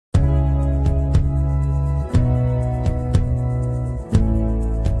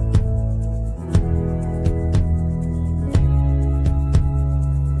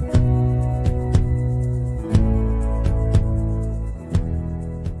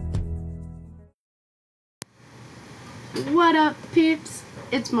What up, peeps?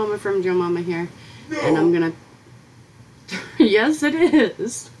 It's Mama from JoeMomma here, and I'm gonna. Yes, it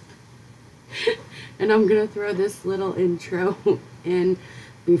is. And I'm gonna throw this little intro in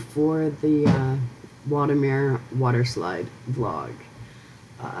before the Waldameer water slide vlog.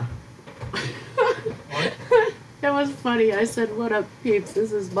 That was funny. I said, "What up, peeps?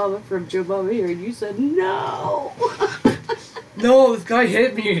 This is Mama from JoeMomma here," and you said, "No." No, this guy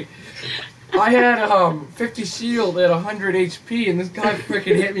hit me. I had 50 shield at 100 HP, and this guy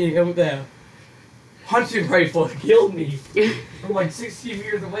freaking hit me with a hunting rifle and killed me from like 60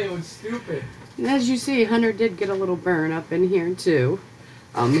 meters away. It was stupid. And as you see, Hunter did get a little burn up in here too.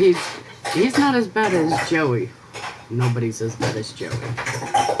 He's not as bad as Joey. Nobody's as bad as Joey.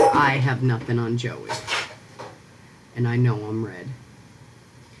 I have nothing on Joey, and I know I'm red.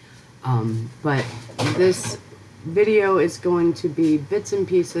 But this video is going to be bits and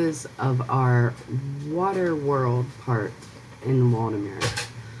pieces of our water world part in Waldameer,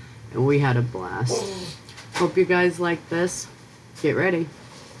 and we had a blast. Hope you guys like this. Get ready.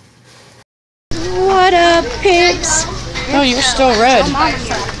 What up, peeps? Oh, you're still red.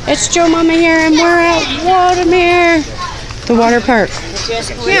 It's JoeMomma here, and we're at Waldameer, the water park.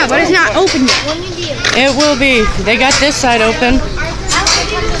 Yeah, but it's not open yet. It will be. They got this side open.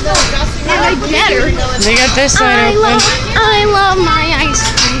 Yeah, they better. They got this side open. I love my ice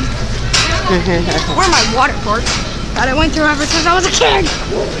cream. Or my water park that I went through ever since I was a kid.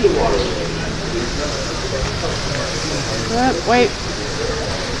 Wait.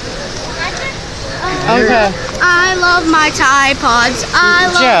 Okay. I love my Tide Pods. I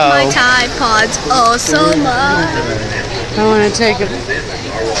love my Tide Pods oh so much. I want to take a...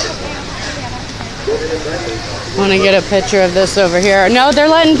 want to get a picture of this over here. No, they're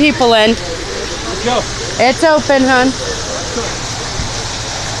letting people in. Let's go. It's open, hon.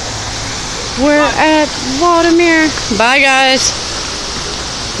 We're at Waldameer. Bye, guys.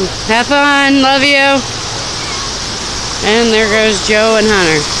 Have fun. Love you. And there goes Joe and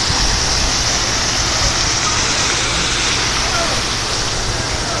Hunter.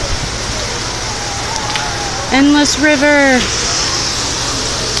 Endless river.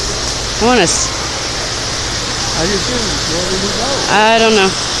 I want to... How you doing? Where did you go? I don't know.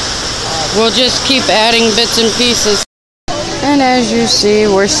 We'll just keep adding bits and pieces. And as you see,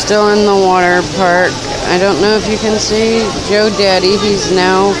 we're still in the water park. I don't know if you can see Joe Daddy. He's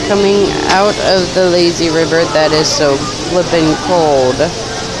now coming out of the lazy river that is so flippin' cold.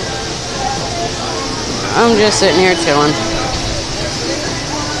 I'm just sitting here chilling.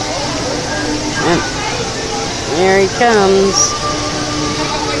 And there he comes.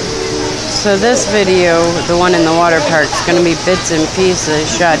 So this video, the one in the water park, is going to be bits and pieces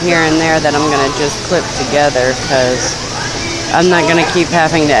shot here and there that I'm going to just clip together because I'm not going to keep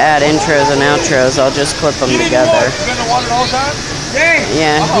having to add intros and outros. I'll just clip them together.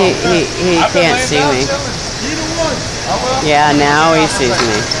 Yeah, he can't see me. Yeah, now he sees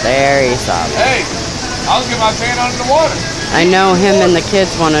me. There he saw me. Hey, I'll get my fan under the water. I know him and the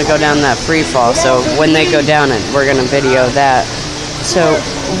kids want to go down that free fall, so when they go down it, we're going to video that. So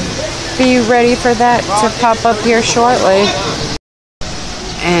be ready for that to pop up here shortly.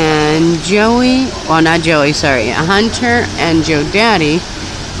 And Hunter and Joe Daddy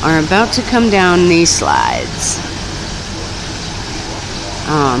are about to come down these slides.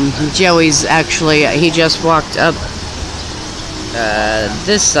 Joey's actually, he just walked up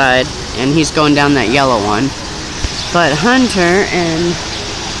this side, and he's going down that yellow one. But Hunter and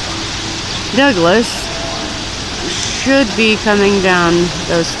Douglas should be coming down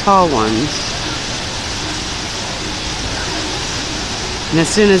those tall ones. And as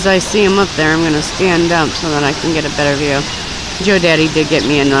soon as I see him up there, I'm going to stand up so that I can get a better view. Joe Daddy did get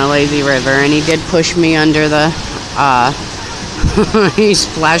me in the lazy river, and he did push me under the... he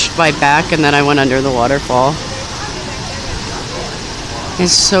splashed my back, and then I went under the waterfall.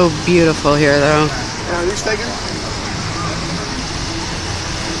 It's so beautiful here, though. Yeah, you're taking it?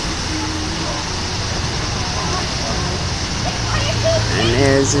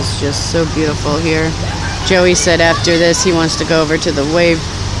 It's just so beautiful here. Joey said after this he wants to go over to the wave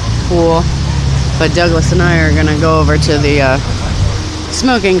pool, but Douglas and I are going to go over to the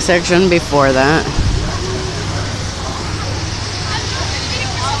smoking section before that.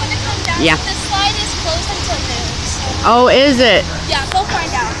 Yeah. The slide is closed until noon. So. Oh, is it? Yeah, go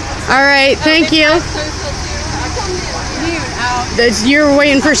find out. All right, thank you. You're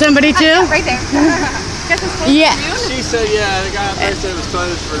waiting for somebody too? Right there. Yeah. She said, yeah, the guy up there said it was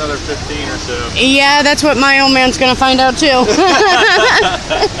closed for another 15 or so. Yeah, that's what my old man's gonna find out too. You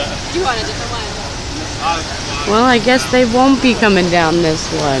want a different one? Well, I guess they won't be coming down this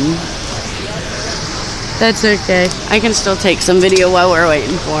one. That's okay. I can still take some video while we're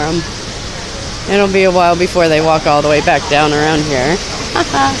waiting for them. It'll be a while before they walk all the way back down around here.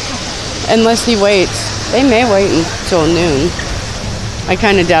 Unless he waits. They may wait until noon. I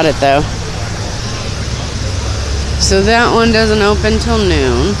kind of doubt it though. So that one doesn't open till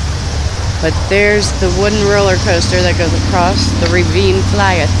noon. But there's the wooden roller coaster that goes across the Ravine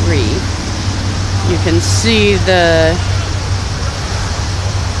Flyer 3. You can see the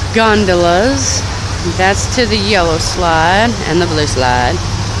gondolas. That's to the yellow slide and the blue slide.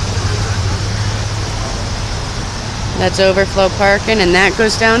 That's overflow parking, and that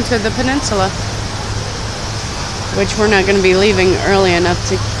goes down to the peninsula, which we're not going to be leaving early enough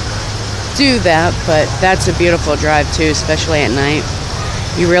to do that, but that's a beautiful drive too, especially at night.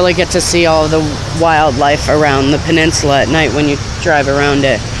 You really get to see all the wildlife around the peninsula at night when you drive around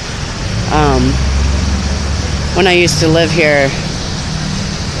it. When I used to live here,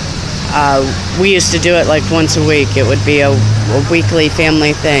 we used to do it like once a week. It would be a weekly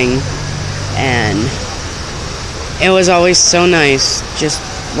family thing, and it was always so nice just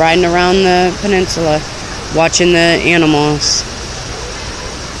riding around the peninsula, watching the animals.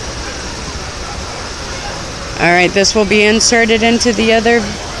 Alright, this will be inserted into the other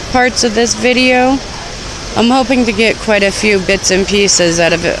parts of this video. I'm hoping to get quite a few bits and pieces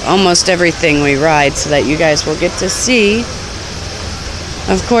out of almost everything we ride so that you guys will get to see.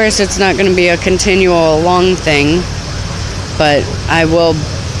 Of course, it's not going to be a continual long thing, but I will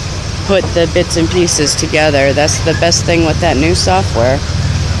put the bits and pieces together. That's the best thing with that new software.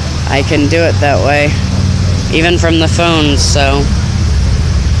 I can do it that way, even from the phone, so.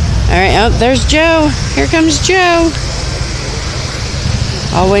 Alright, oh, there's Joe. Here comes Joe.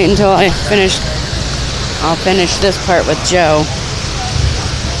 I'll wait until I'll finish this part with Joe.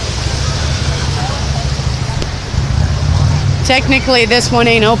 Technically, this one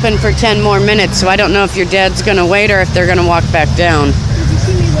ain't open for 10 more minutes, so I don't know if your dad's gonna wait or if they're gonna walk back down. Did you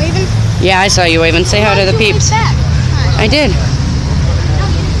see me waving? Yeah, I saw you waving. Say hi to the peeps. I did.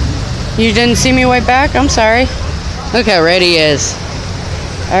 You didn't see me wave back? I'm sorry. Look how red he is.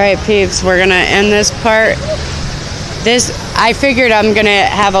 Alright, peeps, we're gonna end this part. I figured I'm gonna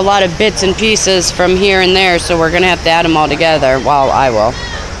have a lot of bits and pieces from here and there, so we're gonna have to add them all together. Well, I will.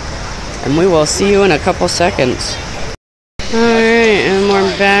 And we will see you in a couple seconds. Alright, and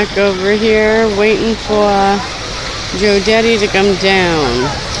we're back over here waiting for Joe Daddy to come down.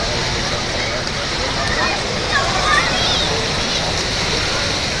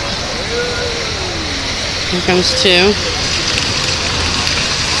 Here comes 2.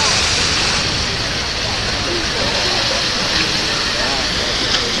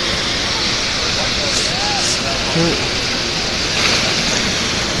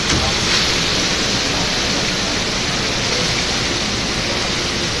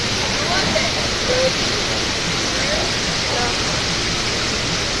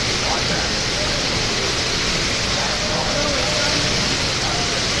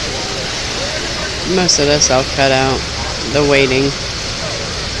 Most of this I'll cut out, the waiting.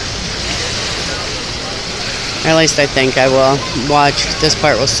 Or at least I think I will. Watch, this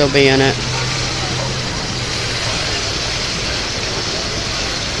part will still be in it.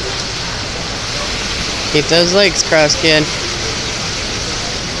 Keep those legs crossed, kid.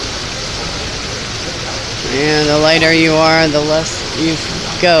 Yeah, the lighter you are, the less you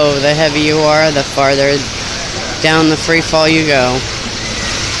go. The heavier you are, the farther down the free fall you go.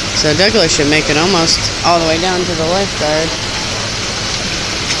 So Douglas should make it almost all the way down to the lifeguard.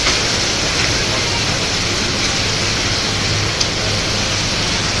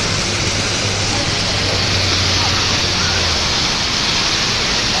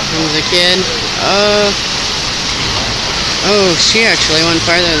 There's a kid. Oh, she actually went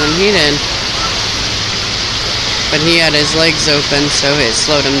farther than he did. But he had his legs open, so it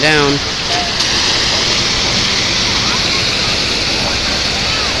slowed him down.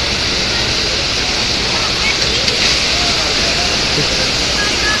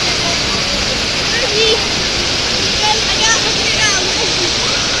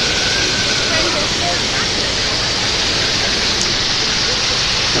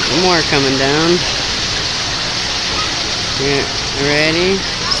 More coming down. Yeah, ready,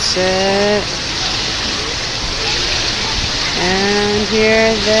 set, and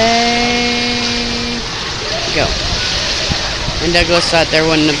here they go. And Douglas thought there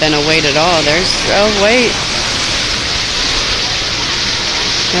wouldn't have been a wait at all. There's a wait.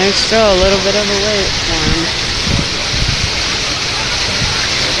 There's still a little bit of a wait for him.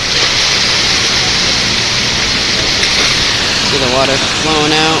 See the water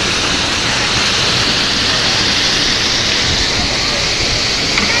flowing out.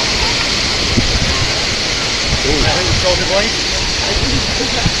 Shoulder blade.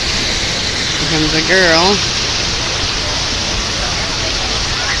 Here comes a girl.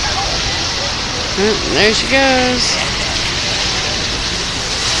 Oh, there she goes.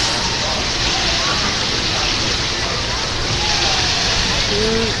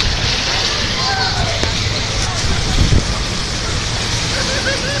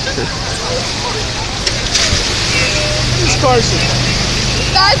 Who's Carson?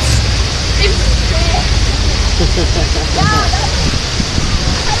 That's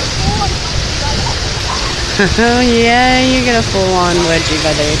Oh yeah, you get a full-on wedgie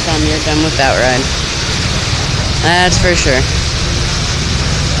by the time you're done with that ride. That's for sure.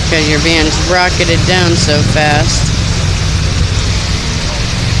 Because you're being rocketed down so fast.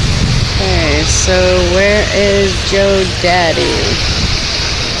 Okay, so where is Joe Daddy?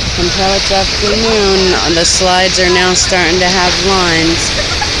 Until it's afternoon, the slides are now starting to have lines.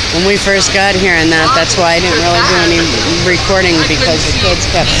 When we first got here and that's why I didn't really do any recording, because the kids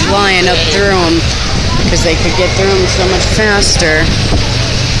kept flying up through them because they could get through them so much faster.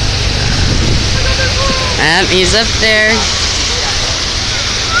 He's up there.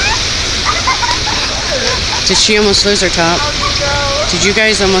 Did she almost lose her top? Did you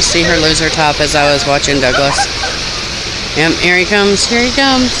guys almost see her lose her top as I was watching Douglas? Yep, here he comes. Here he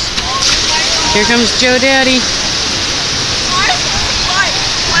comes. Here comes Joe Daddy.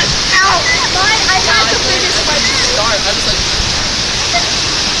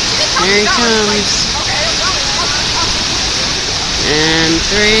 Here he comes. And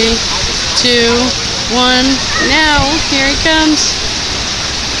 3, 2, 1. Now, here he comes.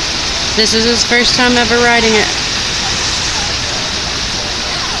 This is his first time ever riding it.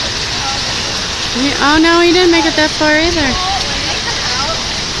 Oh no, he didn't make it that far either.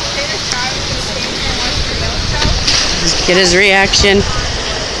 Just get his reaction.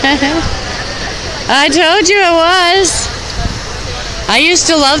 I told you it was. I used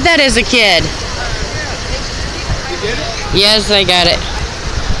to love that as a kid. You did it? Yes, I got it.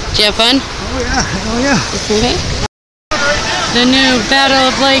 Did you have fun? Oh yeah, Okay. The new Battle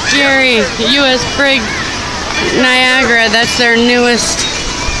of Lake Erie, U.S. Brig Niagara, that's their newest.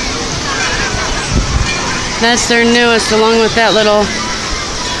 That's their newest, along with that little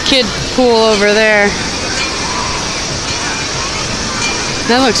kid pool over there.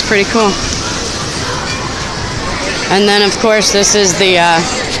 That looks pretty cool. And then, of course, this is the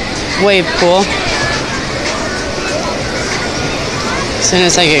wave pool. As soon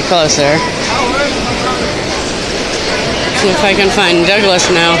as I get closer. See if I can find Douglas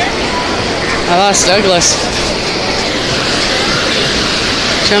now. I lost Douglas.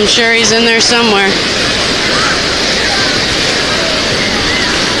 So I'm sure he's in there somewhere.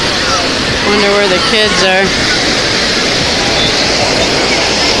 Wonder where the kids are.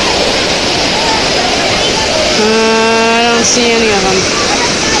 I don't see any of them.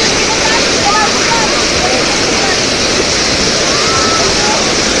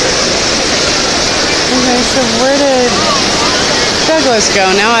 Okay, so where did Douglas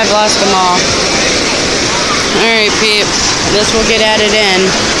go? Now I've lost them all. Alright, peeps. This will get added in.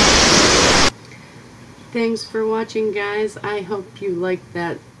 Thanks for watching, guys. I hope you liked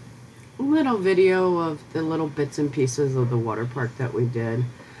that little video of the little bits and pieces of the water park that we did.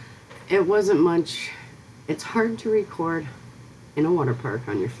 It wasn't much. It's hard to record in a water park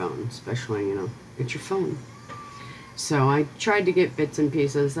on your phone, especially, you know, it's your phone. So I tried to get bits and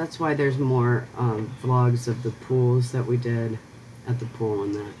pieces. That's why there's more vlogs of the pools that we did at the pool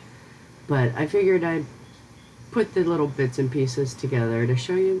and that. But I figured I'd put the little bits and pieces together to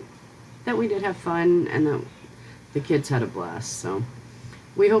show you that we did have fun and that the kids had a blast. So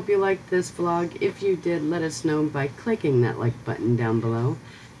we hope you liked this vlog. If you did, let us know by clicking that like button down below.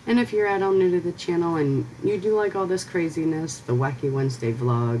 And if you're at all new to the channel and you do like all this craziness, the Wacky Wednesday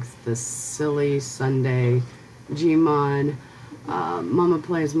vlogs, the silly Sunday Gmod, Mama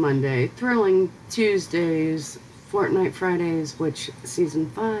Plays Monday, Thrilling Tuesdays, Fortnite Fridays, which Season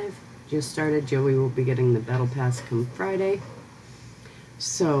 5 just started. Joey will be getting the Battle Pass come Friday.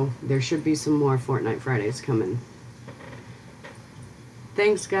 So there should be some more Fortnite Fridays coming.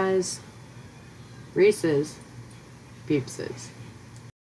 Thanks, guys. Reese's. Peepses.